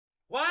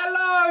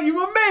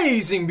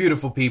Amazing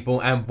beautiful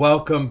people, and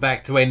welcome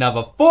back to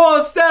another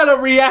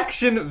Forestella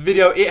reaction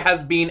video. It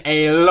has been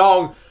a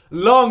long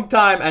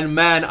time, and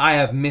man, I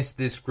have missed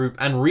this group.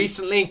 And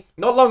recently,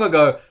 not long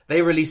ago,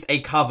 they released a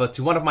cover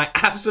to one of my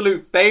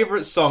absolute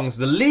favorite songs,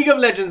 the League of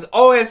Legends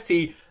OST,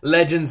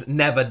 Legends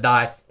Never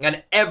Die.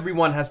 And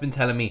everyone has been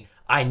telling me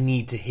I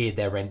need to hear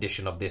their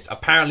rendition of this.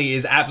 Apparently, it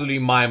is absolutely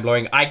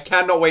mind-blowing. I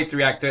cannot wait to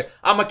react to it.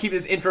 I'm going to keep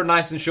this intro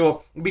nice and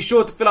short. Be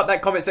sure to fill up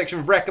that comment section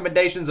with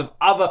recommendations of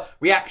other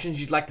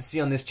reactions you'd like to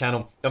see on this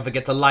channel. Don't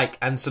forget to like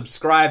and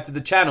subscribe to the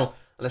channel.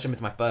 And let's jump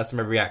into my first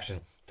ever reaction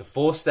to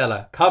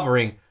Forestella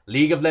covering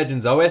League of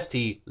Legends OST,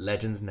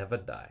 Legends Never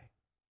Die.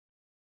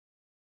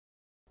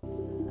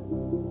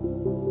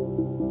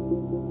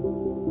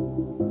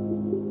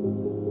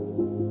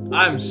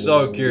 I'm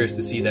so curious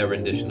to see their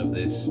rendition of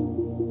this.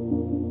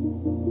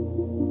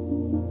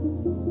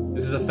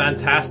 This is a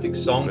fantastic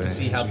song to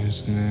see how they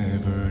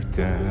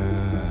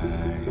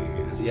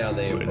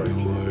approach it.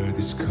 Word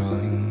is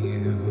calling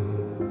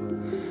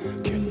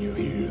you. Can you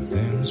hear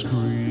them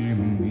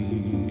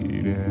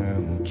screaming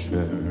out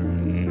your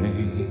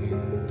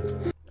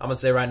name? I'm gonna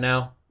say right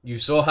now, you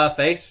saw her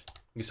face.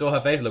 You saw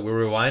her face. Look, we'll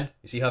rewind.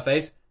 You see her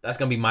face? That's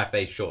gonna be my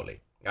face shortly.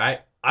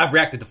 Alright? I've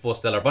reacted to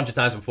Forestella a bunch of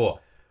times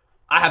before.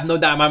 I have no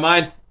doubt in my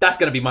mind, that's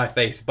gonna be my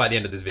face by the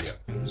end of this video.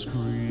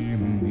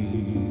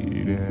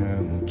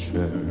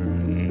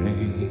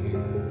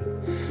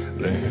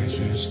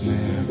 Legends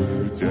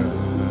never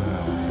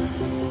die.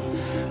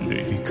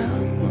 They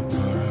become a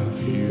part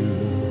of you.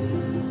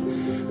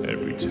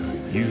 Every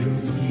time you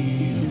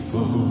bleed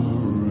for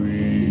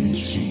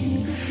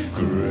reaching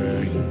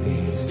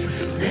greatness,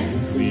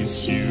 at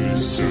least you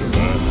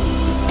survive.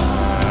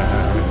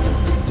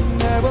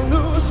 Never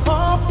lose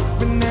hope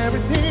when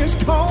everything is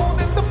cold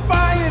and the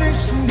fire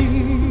is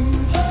near.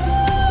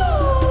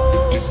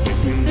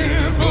 Escaping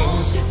their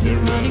bones, they're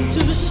running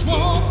to the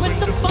smoke when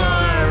the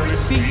fire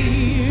is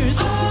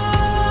fierce.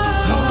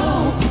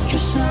 Oh, pick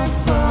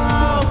yourself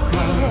up,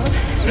 'cause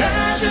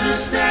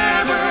legends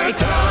never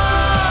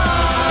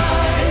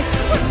die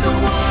when the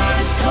world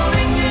is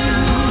calling you.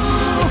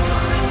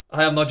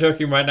 I am not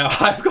joking right now.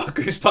 I've got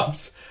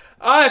goosebumps.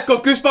 I've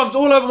got goosebumps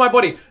all over my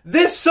body.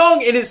 This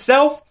song in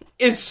itself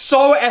is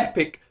so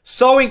epic,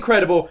 so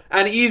incredible,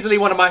 and easily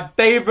one of my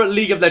favorite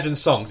League of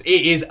Legends songs.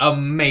 It is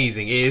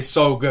amazing. It is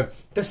so good.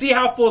 To see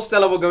how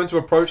Forestella were going to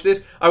approach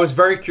this, I was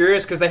very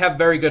curious because they have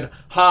very good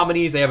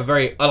harmonies. They have a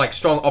very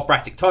strong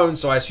operatic tone,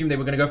 so I assumed they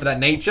were going to go for that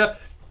nature.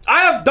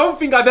 Don't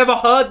think I've ever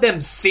heard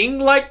them sing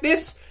like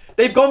this.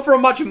 They've gone for a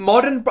much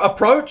modern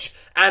approach,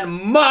 and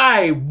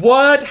my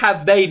word,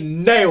 have they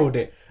nailed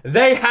it.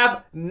 They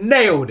have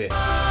nailed it.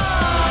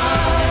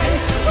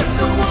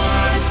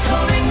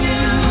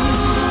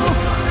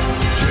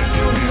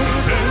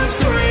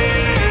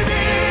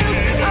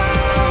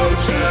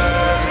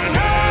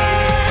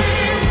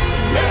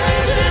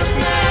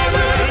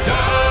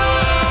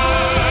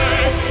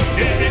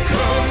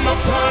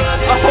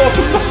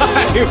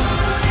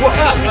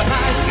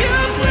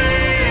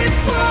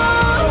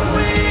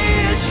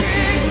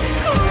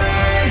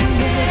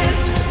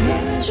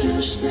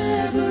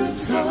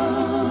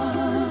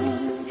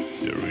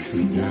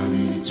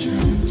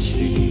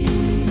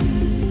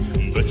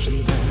 But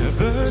you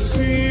never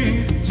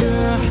see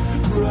the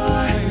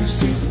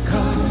price it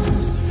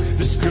costs.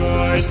 The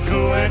skies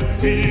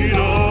collected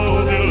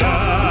all their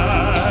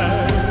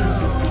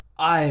lives.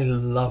 I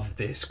love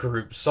this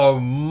group so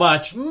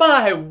much.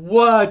 My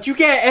word, you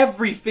get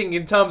everything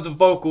in terms of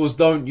vocals,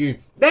 don't you?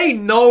 They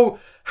know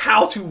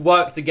how to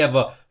work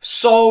together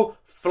so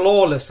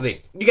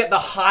flawlessly. You get the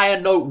higher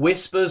note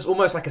whispers,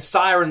 almost like a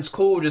siren's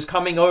call just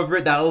coming over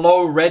it, that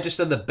low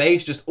register, the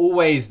bass just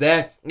always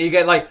there. You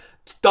get like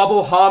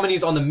double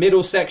harmonies on the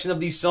middle section of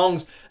these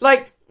songs.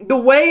 Like, the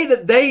way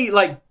that they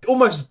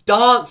almost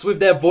dance with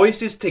their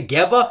voices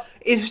together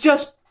is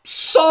just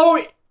so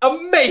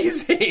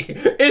amazing.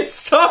 It's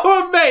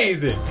so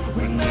amazing.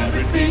 When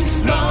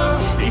everything's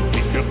lost, they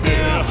pick up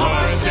their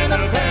hearts and a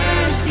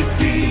past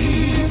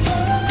defeat.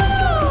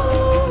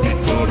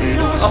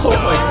 Oh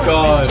my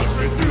god.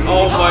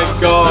 Oh my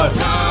god.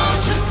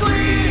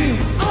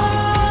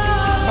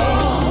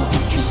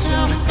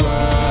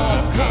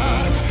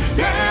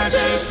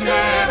 Legends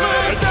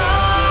never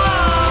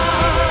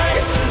die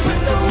when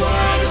the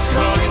world is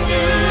calling you.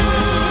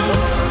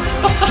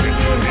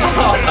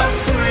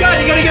 God,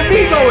 you gotta get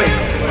me going.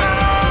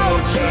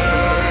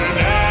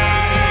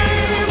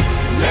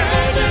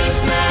 Legends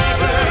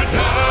never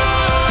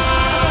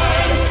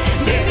die.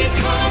 They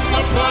become a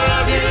part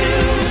of you.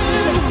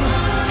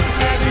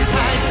 Every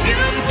time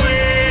you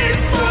plead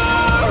for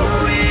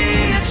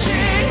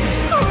reaching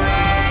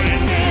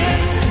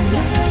greatness,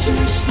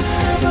 legends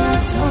never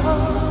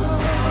die.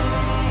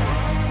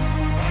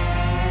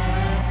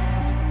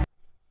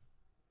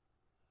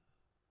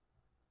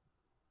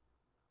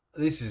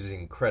 This is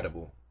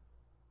incredible.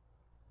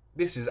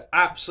 This is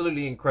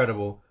absolutely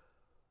incredible.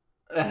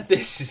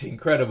 This is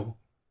incredible.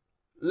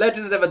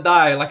 Legends Never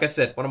Die, like I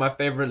said, one of my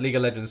favorite League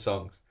of Legends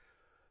songs.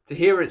 To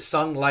hear it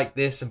sung like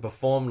this and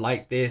performed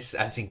like this,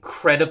 as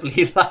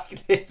incredibly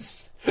like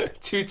this,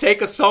 to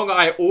take a song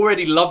I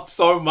already loved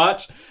so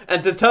much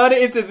and to turn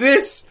it into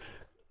this.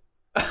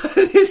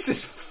 This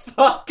is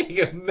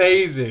fucking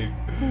amazing.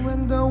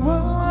 When the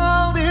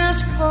world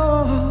is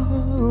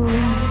calling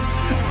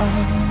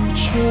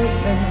out your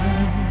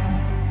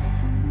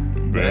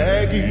name,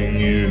 begging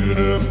you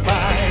to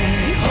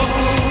fight.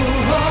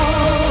 Oh, oh, oh,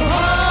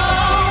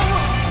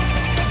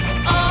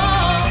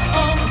 oh,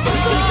 oh,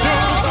 because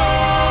you're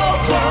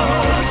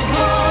focused,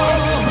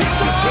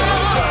 because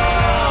you're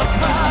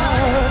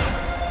focused.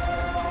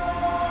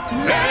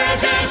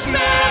 Legends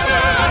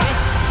never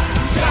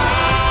die.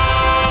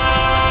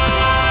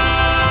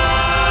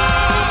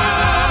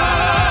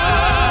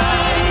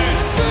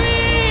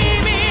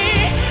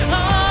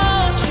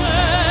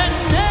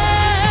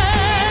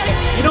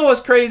 What's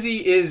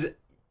crazy is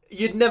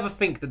you'd never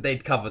think that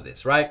they'd cover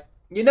this, right?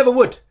 You never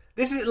would.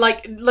 This is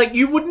like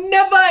you would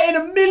never in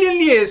a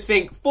million years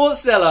think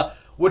Forestella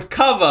would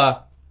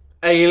cover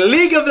a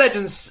League of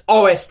Legends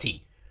OST.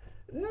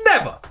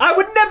 Never. I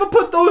would never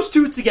put those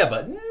two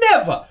together.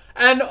 Never.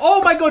 And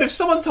oh my god, if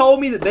someone told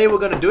me that they were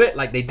going to do it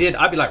like they did,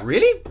 I'd be like,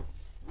 really?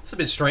 It's a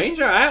bit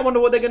strange. All right, I wonder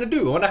what they're going to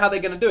do. I wonder how they're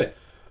going to do it.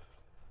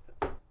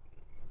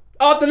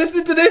 After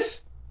listening to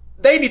this,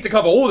 they need to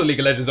cover all the League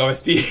of Legends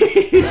OST. So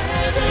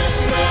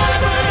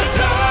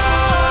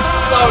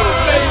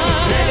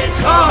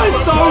amazing. Oh,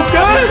 it's so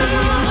good.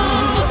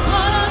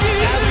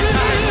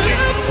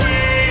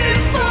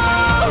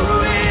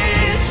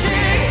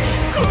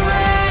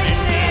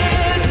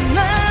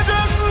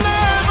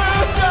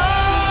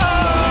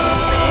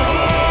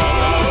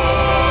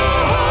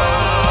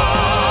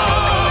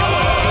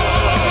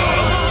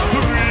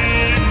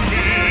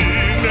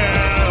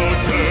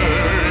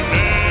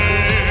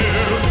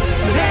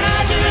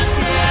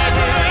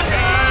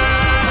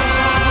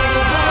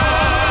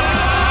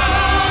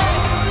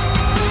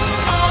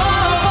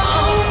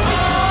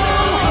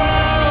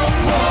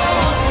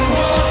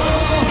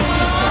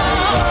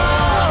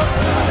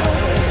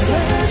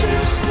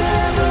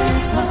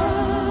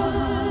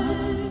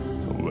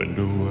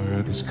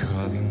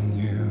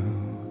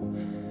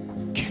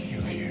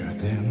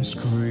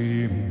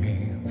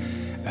 Screaming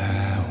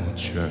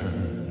out your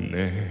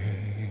name.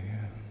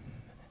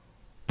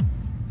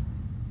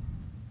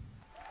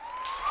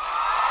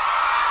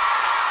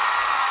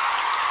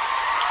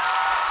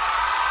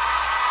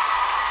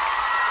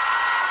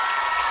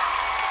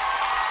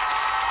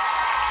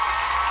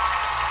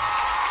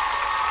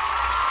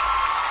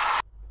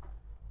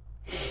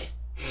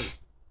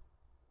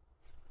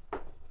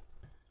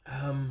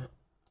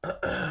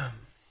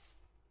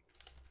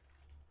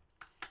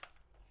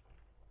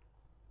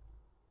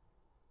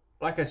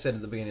 Like I said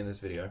at the beginning of this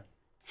video,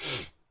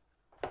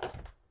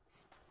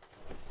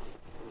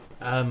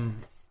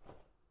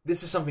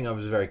 this is something I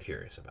was very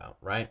curious about,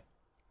 right?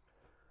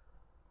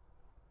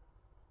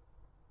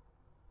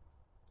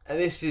 And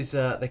this is,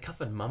 they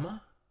covered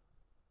Mama?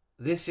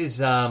 This is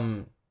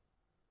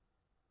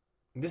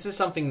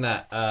something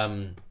that,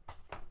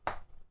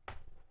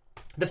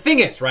 the thing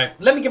is, right?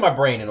 Let me get my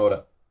brain in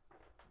order.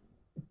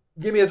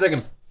 Give me a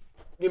second.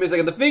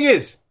 The thing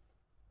is,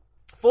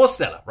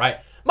 Forestella, right?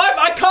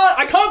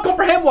 I can't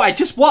comprehend what I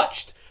just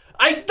watched.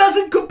 It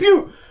doesn't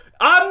compute.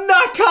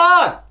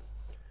 I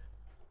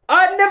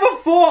never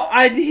thought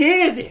I'd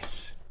hear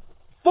this.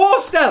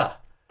 Forestella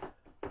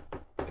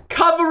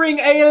covering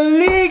a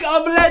League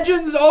of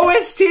Legends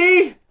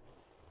OST.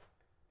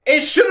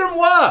 It shouldn't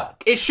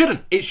work. It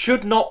shouldn't. It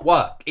should not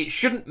work. It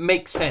shouldn't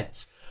make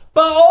sense.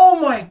 But oh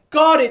my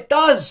god, it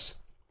does.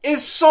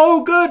 It's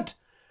so good.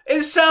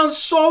 It sounds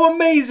so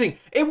amazing.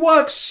 It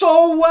works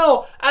so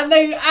well. And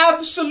they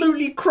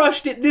absolutely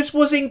crushed it. This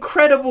was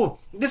incredible.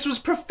 This was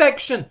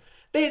perfection.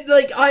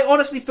 I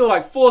honestly feel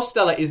like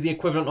Forestella is the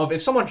equivalent of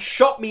if someone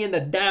shot me in the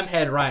damn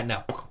head right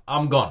now,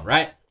 I'm gone,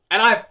 right? And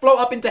I float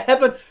up into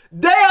heaven.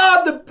 They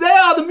are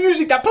the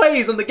music that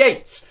plays on the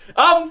gates.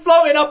 I'm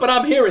floating up and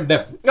I'm hearing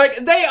them.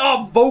 Like, they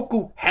are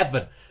vocal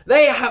heaven.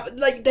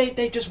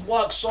 They just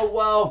work so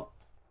well.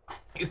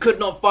 You could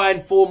not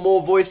find 4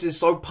 more voices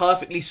so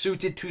perfectly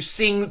suited to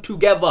sing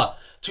together,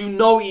 to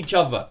know each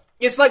other.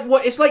 It's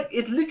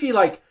literally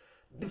like,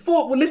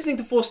 listening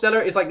to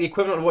Forestella is like the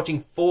equivalent of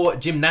watching 4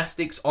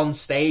 gymnastics on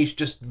stage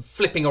just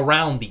flipping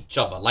around each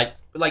other, like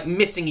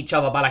missing each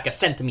other by like a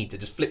centimeter,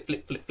 just flip,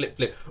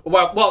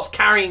 whilst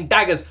carrying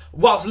daggers,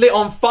 whilst lit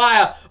on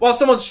fire, while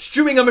someone's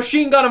shooting a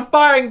machine gun and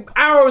firing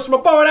arrows from a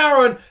bow and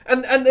arrow,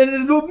 and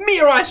there's a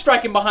meteorite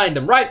striking behind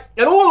them, right?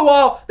 And all the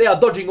while, they are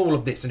dodging all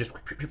of this and just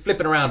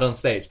flipping around on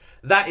stage.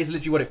 That is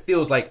literally what it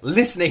feels like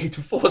listening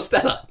to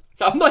Forestella.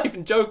 I'm not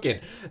even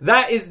joking.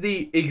 That is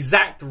the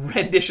exact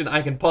rendition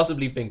I can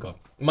possibly think of.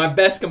 My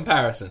best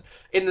comparison.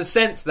 In the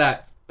sense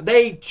that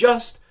they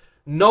just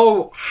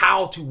know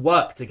how to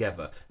work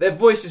together. Their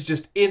voices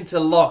just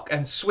interlock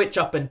and switch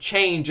up and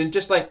change and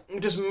just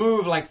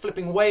move like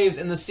flipping waves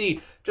in the sea.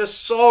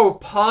 Just so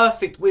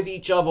perfect with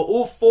each other.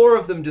 All 4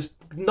 of them just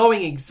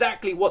knowing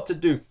exactly what to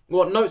do,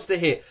 what notes to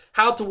hit,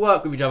 how to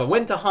work with each other,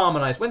 when to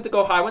harmonize, when to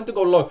go high, when to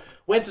go low,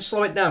 when to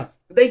slow it down.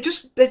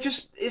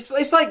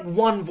 It's like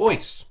one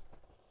voice.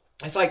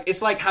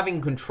 It's like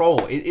having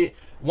control.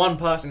 One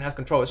person has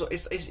control.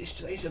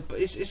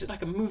 It's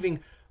like a moving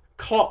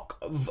clock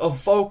of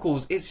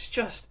vocals. It's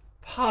just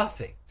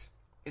perfect.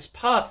 It's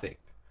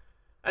perfect.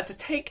 And to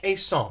take a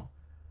song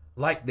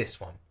like this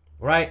one,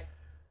 right?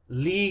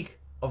 League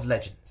of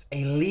Legends,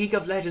 a League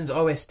of Legends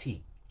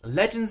OST,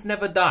 Legends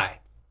Never Die,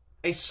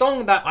 a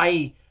song that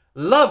I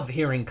love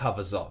hearing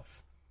covers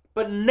of,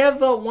 but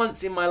never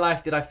once in my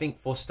life did I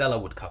think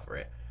Forestella would cover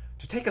it.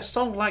 To take a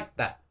song like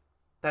that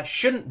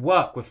shouldn't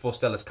work with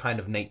Forestella's kind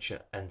of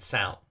nature and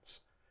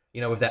sounds,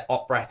 you know, with their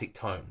operatic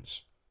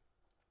tones,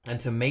 and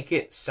to make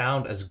it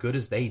sound as good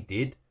as they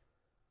did,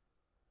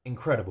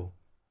 incredible.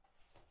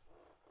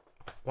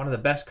 One of the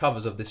best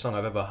covers of this song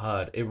I've ever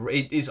heard.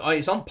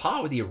 It's on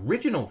par with the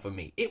original for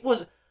me. It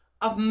was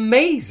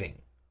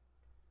amazing.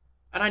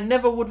 And I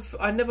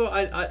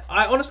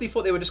honestly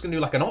thought they were just going to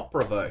do like an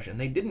opera version.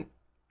 They didn't.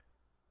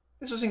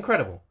 This was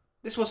incredible.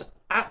 This was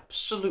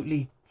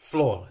absolutely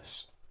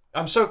flawless.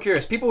 I'm so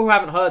curious. People who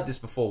haven't heard this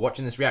before,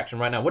 watching this reaction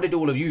right now, what did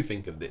all of you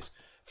think of this?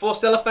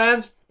 Forestella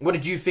fans, what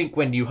did you think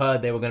when you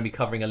heard they were going to be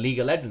covering a League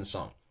of Legends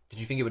song? Did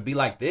you think it would be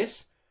like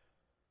this?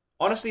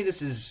 Honestly,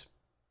 this is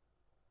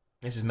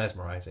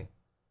mesmerizing.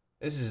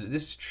 This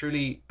is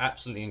truly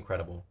absolutely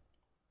incredible.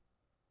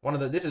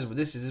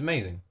 This is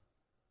amazing.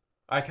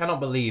 I cannot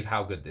believe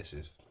how good this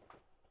is.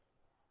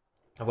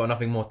 I've got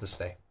nothing more to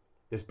say.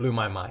 This blew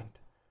my mind.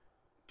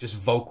 Just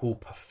vocal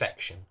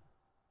perfection.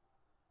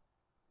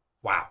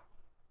 Wow.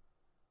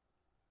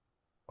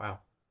 Wow.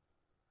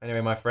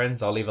 Anyway, my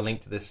friends, I'll leave a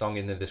link to this song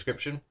in the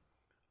description.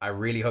 I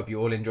really hope you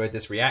all enjoyed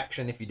this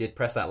reaction. If you did,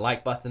 press that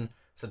like button.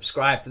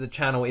 Subscribe to the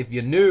channel if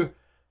you're new.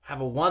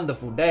 Have a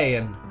wonderful day,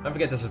 and don't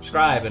forget to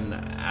subscribe. And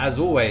as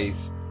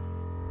always,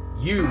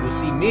 you will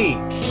see me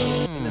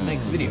in the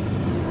next video.